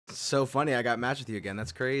So funny. I got matched with you again.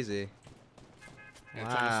 That's crazy. Yeah,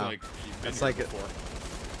 Wow. Like that's like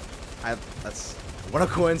that's what a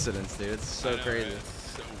coincidence, dude. It's so crazy. Right?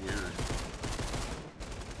 It's so weird.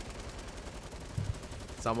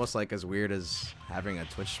 It's almost like as weird as having a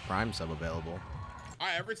Twitch Prime sub available.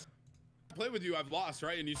 Every time I play with you, I've lost,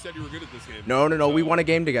 right? And you said you were good at this game. No, so, we won a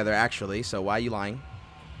game together actually. So why are you lying?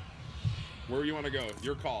 Where you want to go?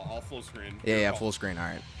 Your call. All full screen. Yeah, full screen.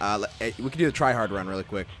 All right. We can do the try hard run really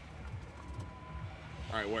quick.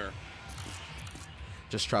 All right, where?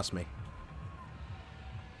 Just trust me.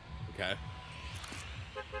 Okay.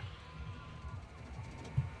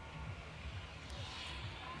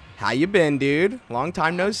 How you been, dude? Long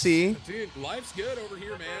time no see. Dude, life's good over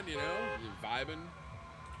here, man. You know, you're vibing.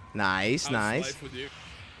 Nice, How's nice. life with you?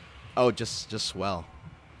 Oh, just swell.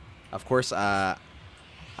 Of course, I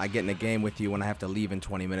get in a game with you when I have to leave in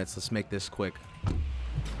 20 minutes. Let's make this quick.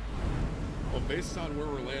 Well, based on where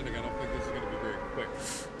we're landing, I don't think this is going to be very quick.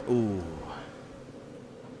 Ooh.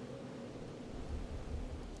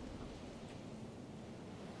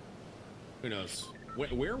 Who knows?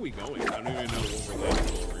 Where are we going? I don't even know what we're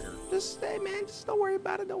landing over here. Just, hey, man, just don't worry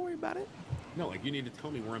about it. Don't worry about it. No, like, you need to tell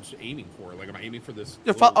me where I'm aiming for. Like, am I aiming for this?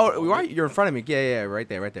 Oh, you're in front of me. Yeah, right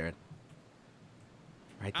there, right there.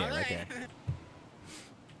 Right there, right there.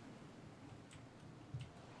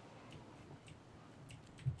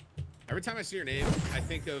 Every time I see your name, I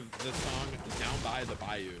think of the song Down by the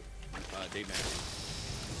Bayou, Dave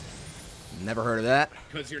Matthews. Never heard of that.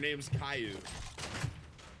 Because your name's Caillou.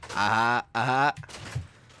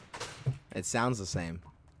 It sounds the same.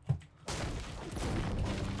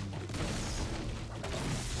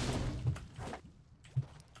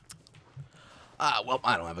 Well,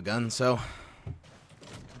 I don't have a gun, so.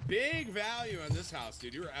 Big value on this house,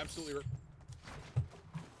 dude. You were absolutely right.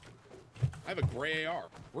 I have a gray AR.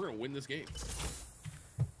 We're going to win this game.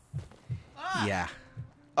 Yeah.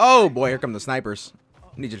 Oh, boy, here come the snipers. I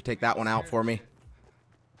need you to take that one out for me.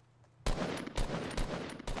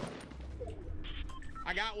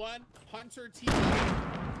 I got one. Hunter T.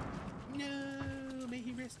 No, may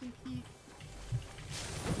he rest in peace.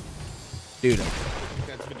 Dude.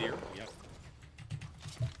 That's Vadir. Yep.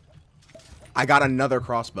 I got another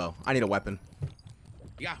crossbow. I need a weapon.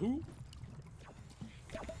 You got who?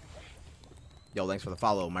 Yo, thanks for the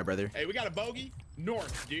follow, my brother. Hey, we got a bogey.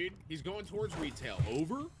 North, dude. He's going towards retail.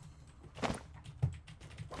 Over.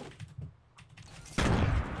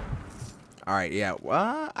 All right, yeah.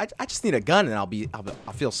 Well, I just need a gun and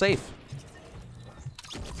I'll feel safe.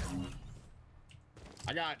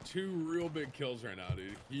 I got 2 real big kills right now,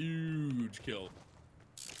 dude. Huge kill.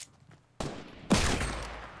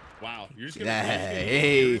 Wow, you're just gonna,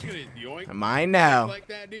 hey, yoink mine now. Like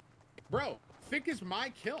that, dude. Bro, Thick is my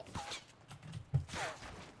kill.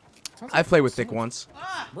 I've played with Thick once.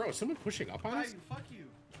 Bro, is someone pushing up on us? Fuck you.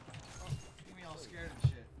 Oh, get me all scared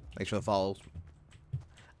and shit. Thanks for the follows.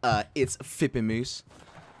 It's Fippin' Moose.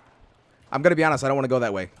 I'm gonna be honest, I don't want to go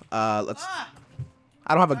that way. Let's. I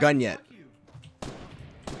don't have a gun yet.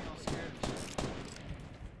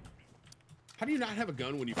 How do you not have a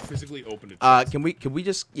gun when you physically open it? Can we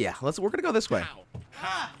just, yeah, we're gonna go this way.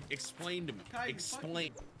 How? Explain to me.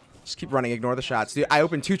 Explain. Just keep running, ignore the shots. Dude, I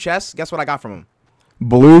opened 2 chests. Guess what I got from them?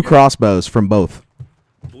 Blue crossbows from both.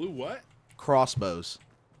 Blue what? Crossbows.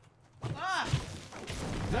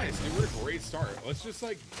 Nice, dude, we're a great start. Let's just,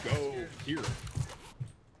 like, go here.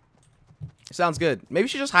 Sounds good. Maybe you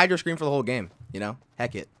should just hide your screen for the whole game, you know?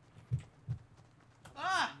 Heck it.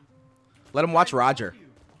 Let him watch Roger.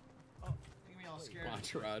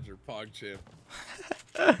 Watch Roger, PogChamp.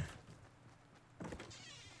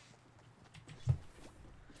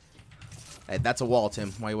 Hey, that's a wall,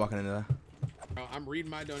 Tim. Why are you walking into that? Oh, I'm reading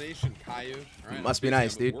my donation, Caillou. All right, must be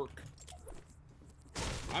nice, dude.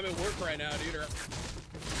 I'm at work right now,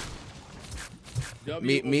 dude.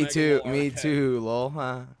 Me too. Me too, lol.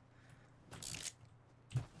 Huh?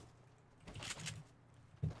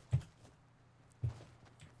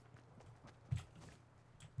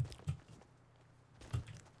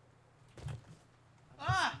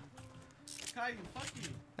 Caillou, fuck you.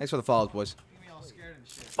 Thanks for the follows, boys. Get me all scared and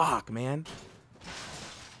shit. Fuck, man.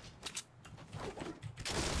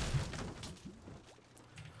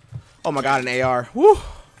 Oh my god, an AR. Woo!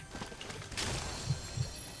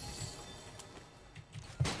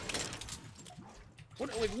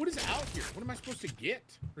 What is out here? What am I supposed to get?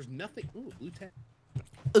 There's nothing. Ooh, blue tag.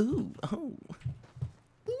 Ooh, oh.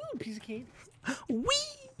 Ooh, piece of candy. Wee!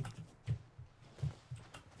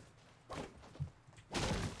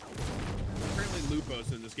 Apparently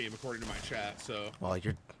Lupo's in this game according to my chat, so. Well, I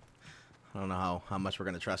don't know how much we're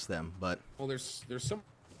gonna trust them, but. Well, there's some.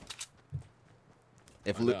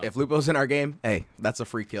 If Lupo's in our game, hey, that's a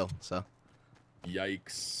free kill. So.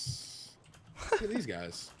 Yikes! Look at these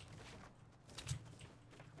guys.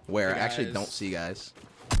 Where? Hey, I actually guys. don't see guys.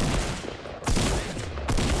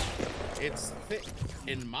 It's thick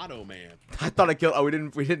in Motto Man. I thought I killed. Oh, we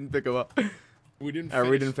didn't pick him up. We didn't.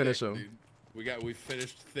 We didn't finish thick, him. Dude. We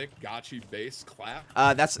finished thick. Gotchi base clap.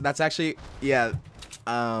 That's actually yeah.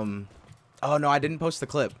 Oh no, I didn't post the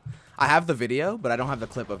clip. I have the video, but I don't have the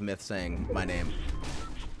clip of Myth saying my name.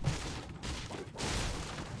 How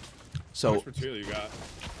So much material you got?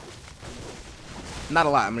 not a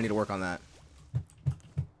lot. I'm gonna need to work on that.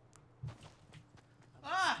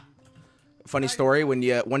 Funny story, when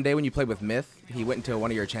one day when you played with Myth, he went into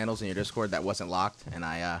one of your channels in your Discord that wasn't locked, and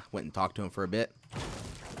I went and talked to him for a bit.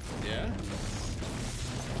 Yeah.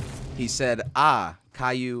 He said, "Ah,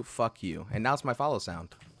 Caillou, fuck you," and now it's my follow sound.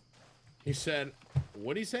 He said,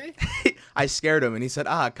 "What'd he say?" I scared him, and he said,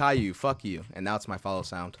 "Ah, Caillou, fuck you," and now it's my follow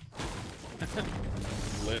sound.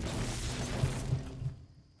 Lit.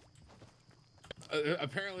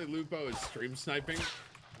 Apparently, Lupo is stream sniping.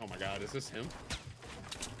 Oh my God, is this him?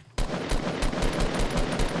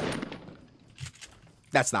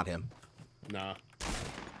 That's not him. Nah.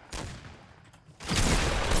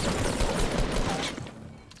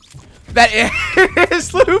 That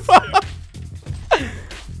is Lupo.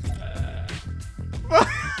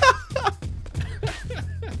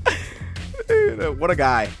 Dude, what a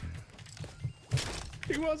guy.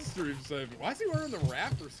 He was stream sniping. Why is he wearing the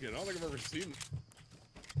rapper skin? I don't think I've ever seen.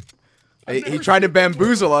 He tried to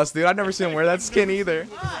bamboozle us, dude. I've never seen him wear that skin either. With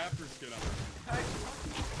the rapper skin on.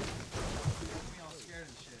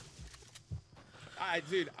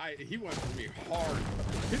 Dude, he went for me hard.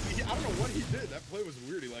 I don't know what he did. That play was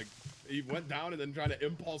weird. He went down and then tried to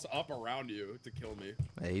impulse up around you to kill me.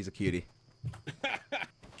 Hey, he's a cutie.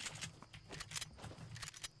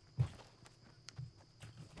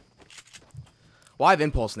 Well, I have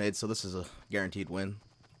impulse nades, so this is a guaranteed win.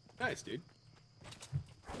 Nice, dude.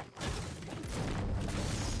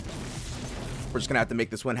 We're just gonna have to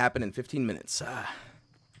make this win happen in 15 minutes.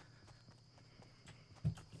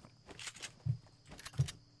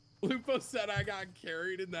 Lupo said I got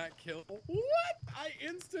carried in that kill. What? I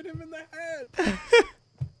insted him in the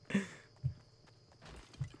head.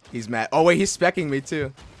 He's mad. Oh wait, he's specking me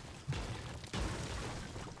too.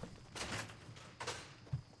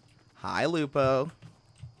 Hi, Lupo.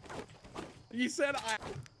 He said I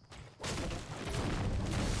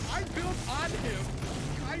built on him.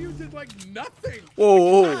 Caillou did like nothing.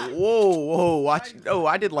 Whoa. Watch. Oh,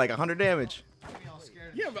 I did like 100 damage.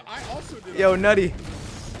 Yeah, but I also did. Yo, Nutty.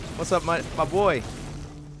 What's up, my boy?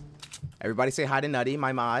 Everybody say hi to Nutty,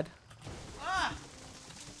 my mod.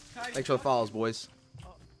 Thanks for the follows, boys.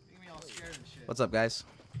 What's up, guys?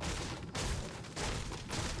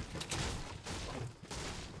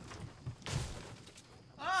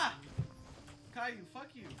 Caillou, fuck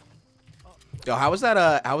you. Yo, how was that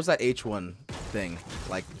H1 thing?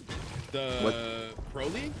 Like The Pro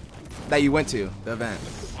League? that you went to, the event.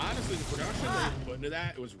 Honestly, the production they put into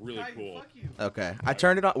that, it was really Caillou, cool. fuck you. Okay. I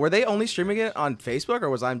turned it on. Were they only streaming it on Facebook, or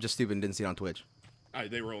was I just stupid and didn't see it on Twitch?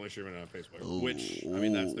 They were only streaming it on Facebook, which I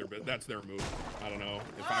mean that's their move. I don't know.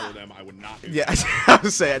 If I were them, I would not do Yeah, that. I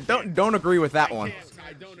was saying don't agree with that one.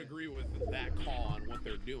 I don't agree with that call on what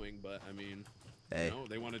they're doing, but I mean, Hey. you know,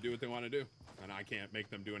 they want to do what they want to do, and I can't make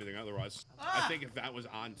them do anything otherwise. I think if that was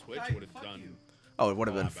on Twitch, it would have done. Oh, it would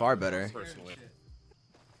have been far better. Personally.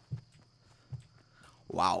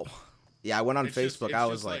 Wow. Yeah, I went on It's just- Facebook. it's I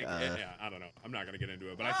was just like, yeah, I don't know. I'm not gonna get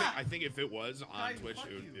into it, but I think if it was on Twitch,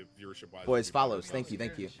 it would, if viewership wise. boys, follows. Thank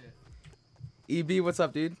you. EB, what's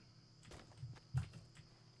up, dude?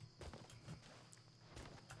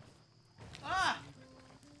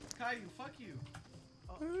 Caillou, fuck you.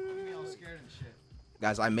 Look at me all scared and shit.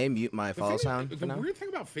 Guys, I may mute my follow sound for The now. weird thing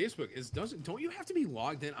about Facebook is don't you have to be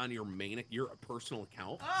logged in on your personal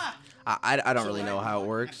account? I don't really know how it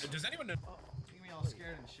works. Does anyone know? Look at me all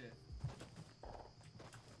scared and shit.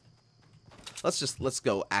 Let's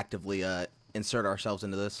go actively insert ourselves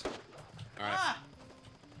into this. All right.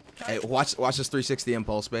 Hey, watch this 360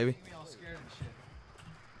 impulse, baby. Look at me all scared and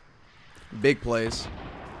shit. Big plays.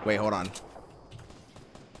 Wait, hold on.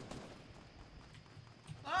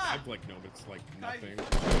 I've like no, it's like nothing.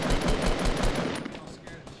 Look at me all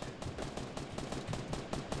scared and shit.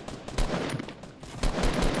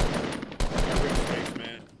 Space,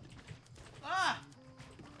 man.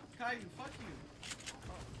 Caillou, fuck you.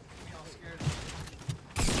 Look at me all scared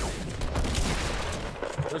and shit.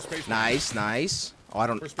 Where's space? Nice. Oh, I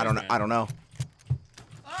don't know.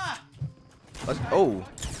 Let's, Caillou, oh,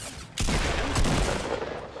 fuck you.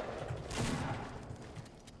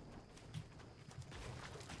 1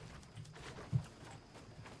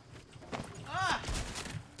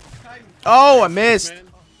 Oh, I missed. Man.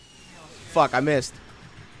 Fuck, I missed.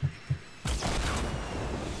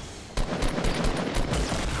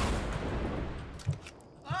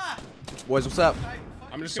 Boys, what's up?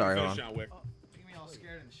 I'm just Sorry, gonna hold finish on. now, Wick. Making me all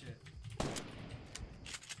scared and shit.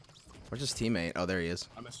 Where's his teammate? Oh, there he is.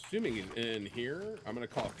 I'm assuming he's in here. I'm gonna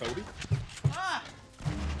call Cody. Ah!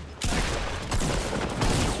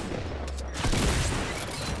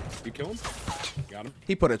 You kill him? Got him.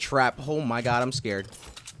 He put a trap. Oh my god, I'm scared.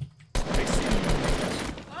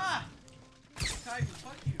 Ah! Kai,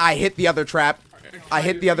 fuck you. I hit the other trap. I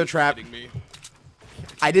hit the other trap. Kidding me?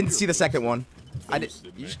 I didn't see the second one. I did.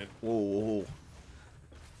 Boosted, You man. whoa, whoa, whoa.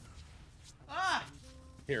 Ah!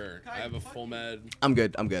 Here, I have a full med. I'm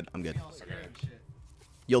good. I'm good. I'm good. Making me all scared and shit.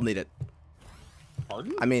 You'll need it.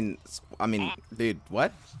 Pardon? I mean, dude,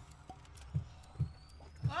 what?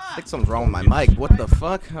 I Ah! think something's wrong with my mic. What the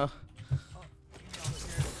fuck? Huh. Making me all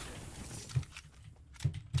scared and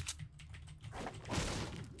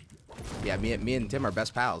shit. Yeah, me and Tim are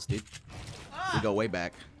best pals, dude. Ah! We go way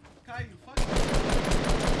back. Kai, you fuck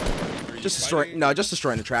you. Are you Just fighting?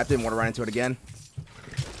 destroying the trap. Didn't want to run into it again.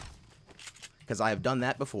 Because I have done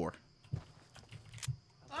that before.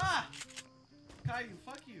 Ah! Kai, you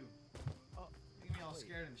fuck you. Making me all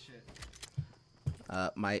scared and shit.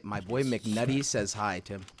 My boy McNutty says hi,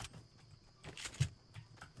 Tim. I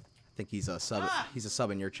think he's a sub. Ah! He's a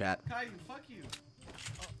sub in your chat. Kai, you fuck you.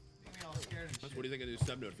 Making me all scared and shit. What do you think of this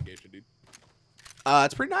sub notification, dude?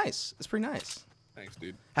 It's pretty nice. It's pretty nice. Thanks,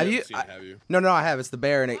 dude. Have haven't you? Seen it, have you? No, I have. It's the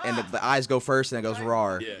bear, and the eyes go first, and it goes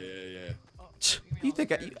roar. Yeah. You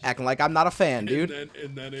think you acting like I'm not a fan, dude?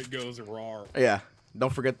 And then it goes raw. Yeah.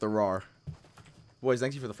 Don't forget the roar. Boys,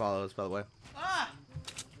 thank you for the follows, by the way. Ah!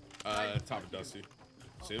 Top of Dusty.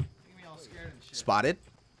 See him? Making me all scared and shit. Spotted.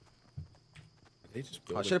 They just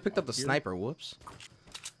I should have picked up the sniper. Whoops.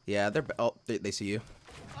 Yeah, they're. Oh, they see you.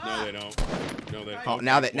 No, they don't. No, they don't. Oh,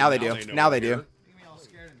 now they do. know Now we're they do. here. Making me all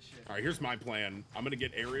scared and shit. All right, here's my plan. I'm gonna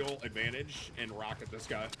get aerial advantage and rocket this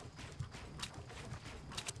guy.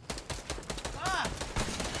 Ah!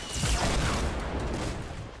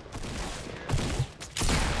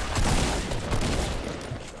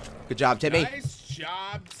 Good job, Timmy. Nice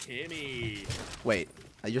job, Timmy. Wait,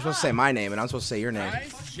 you're supposed to say my name, and I'm supposed to say your name.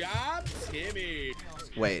 Nice job, Timmy.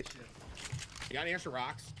 Wait. You got any extra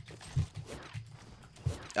rocks?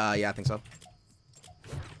 Yeah, I think so.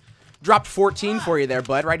 Dropped 14 for you there,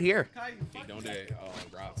 bud. Right here. Kai, you Hey, fuck don't you. they? Oh,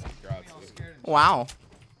 grazie. Making me all Grazie. scared and shit. Wow.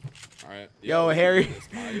 All right. Yo, we can Harry. do this,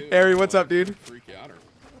 Caillou. Harry, what's up, dude? Freak you out, or-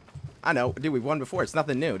 I know, dude. We've won before. It's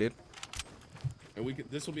nothing new, dude. and we could.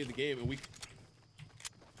 This will be the game, and we.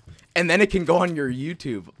 And then it can go on your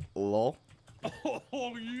YouTube. Lol. Oh,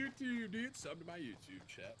 YouTube, dude. Sub to my YouTube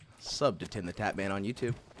chat. Sub to Timthetatman on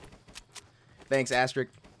YouTube. Thanks,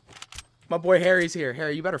 Asterisk. My boy Harry's here.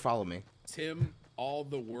 Harry, you better follow me. Tim, all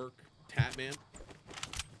the work, Tatman.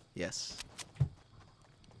 Yes.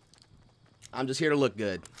 I'm just here to look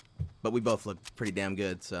good. But we both look pretty damn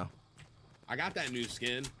good, so. I got that new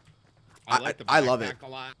skin. I- like the I love backpack it. a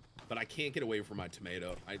lot, but I can't get away from my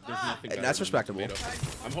tomato. There's nothing better That's than respectable. tomato.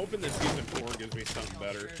 I'm hoping this season 4 gives me something Making me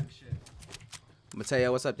all better. scared and shit.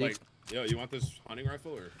 Mateo, what's up, dude? Like, yo, you want this hunting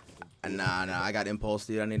rifle or? Nah, I got impulse,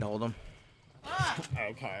 dude. I need to hold him. Ah!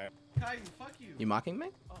 Okay. Kai, you fuck you. You mocking me?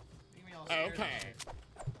 Making me all scared and Okay.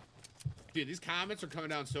 shit. Dude, these comments are coming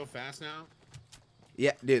down so fast now.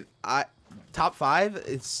 Yeah, dude. Top 5,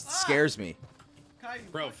 it scares me. Kai, you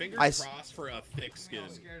Bro, fuck fingers I- crossed for a thick Making me all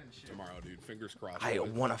skin scared and shit. tomorrow, dude. Fingers crossed. I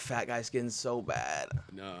brother. want a fat guy skin so bad.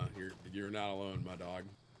 No, you're not alone, my dog.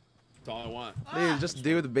 That's all I want. Dude, just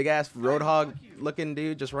dude, the big ass roadhog looking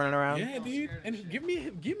dude just running around. Yeah, dude. And give me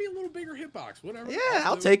a little bigger hitbox, whatever. Yeah,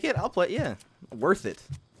 I'll do take it. I'll play. Yeah, worth it.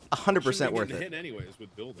 100% Shouldn't be worth getting it. hit anyways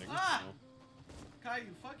with building. Ah! You know, Kai, you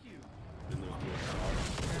fuck you. in those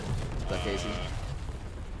buildings. That Casey.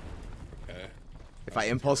 Okay. If I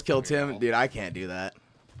impulse kill Tim, dude, I can't do that.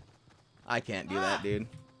 I can't do that, Ah! dude.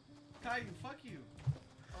 Kai, you fuck you.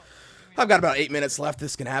 I've got about 8 minutes left.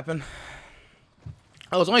 This can happen.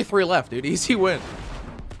 Oh, there's only 3 left, dude. Easy win.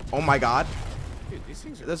 Oh my god. Dude, these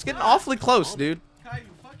things are. That's getting awfully close, dude. Kai, you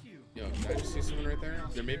fuck you. Yo, can I just see someone right there?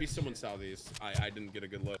 There may be someone southeast. I didn't get a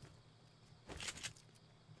good look.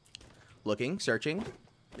 Looking, searching.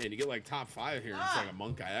 Man, you get like top 5 here. It's like a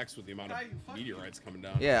Monk IX with the amount of Kai, you fuck you. meteorites coming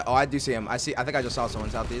down. Yeah, oh, I do see him. I think I just saw someone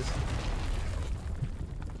southeast.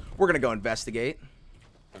 We're gonna go investigate.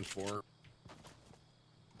 And 4.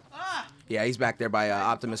 Ah! Yeah, he's back there by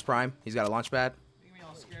Optimus Prime. He's got a launch pad. Making me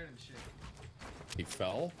all scared and shit. He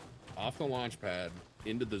fell off the launch pad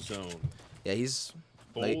into the zone. Yeah, he's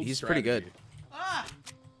Bold pretty good. strategy. Ah!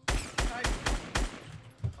 Kai, you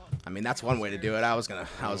fuck you. mean, that's one way to do it. I was gonna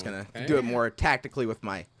do it more tactically with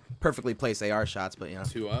my perfectly placed AR shots, but you know.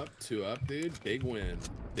 2 up, dude. Big win.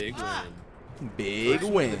 Big win. Big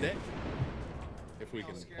First win. of the day. If we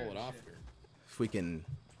can pull it off here. If we can,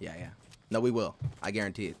 yeah. No, we will. I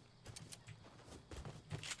guarantee it.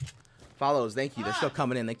 Follows, thank you. They're still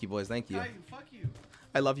coming in. Thank you, boys. Thank you. Kyle, fuck you.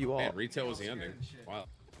 I love you all. Man, retail was the ending. Wow.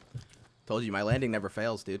 Told you, my landing never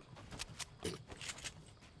fails, dude.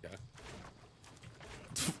 Yeah.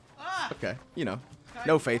 Okay, you know,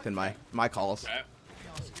 no faith in my calls.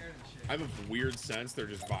 I have a weird sense they're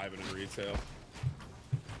just vibing in retail.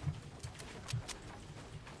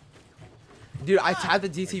 Dude, I had the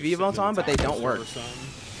DTV emotes on, but they don't work.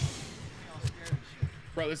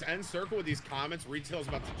 Bro, this end circle with these comments, retail's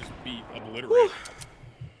about to just be obliterated.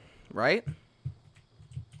 Right?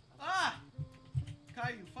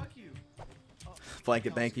 Kyle, fuck you.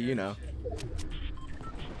 Blanket, thank you, you know.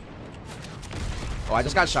 Oh, I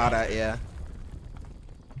just got shot at, yeah.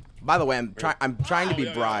 By the way, I'm trying to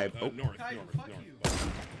be bribed. Oh. North.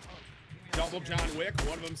 Double John Wick,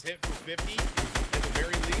 one of them's hit for 50 at the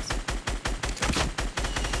very least.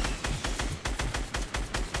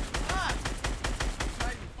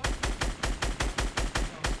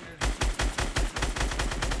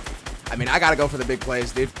 I mean, I gotta go for the big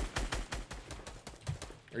plays, dude.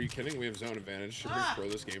 Are you kidding? We have zone advantage. Should we throw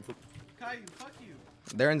this game for? Kyle, fuck you.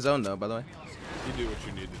 They're in zone though, by the way. You do what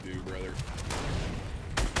you need to do, brother.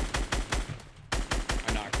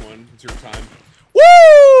 I knocked one. It's your time.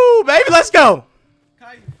 Woo, baby, let's go.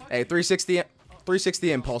 Kyle, fuck Hey,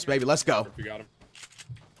 360 impulse, baby, let's go. If you got him.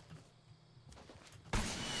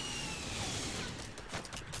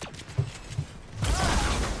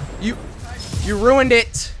 You ruined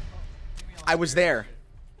it. I was there.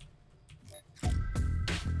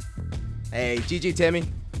 Hey, GG Timmy.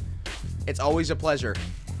 It's always a pleasure.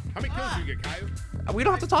 How many kills did you get, Caillou? We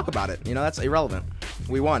don't have to talk about it. You know, that's irrelevant.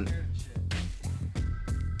 We won.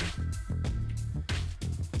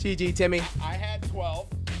 GG Timmy. I had 12.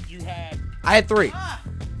 You had... I had 3.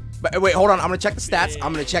 But wait, hold on. I'm gonna check the stats.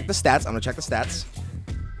 I'm gonna check the stats.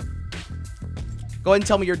 Go ahead and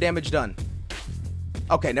tell me your damage done.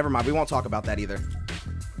 Okay, never mind. We won't talk about that either.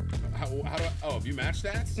 How do I... Oh, have you matched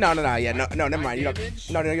stats? No. Yeah, no. Never mind. You don't.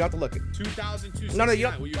 No. You don't have to look. 2,269. No. You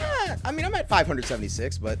don't. I mean, I'm at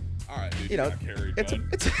 576, but. All right, dude. You know, got carried,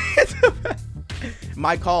 it's bud.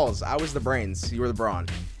 my calls. I was the brains. You were the brawn.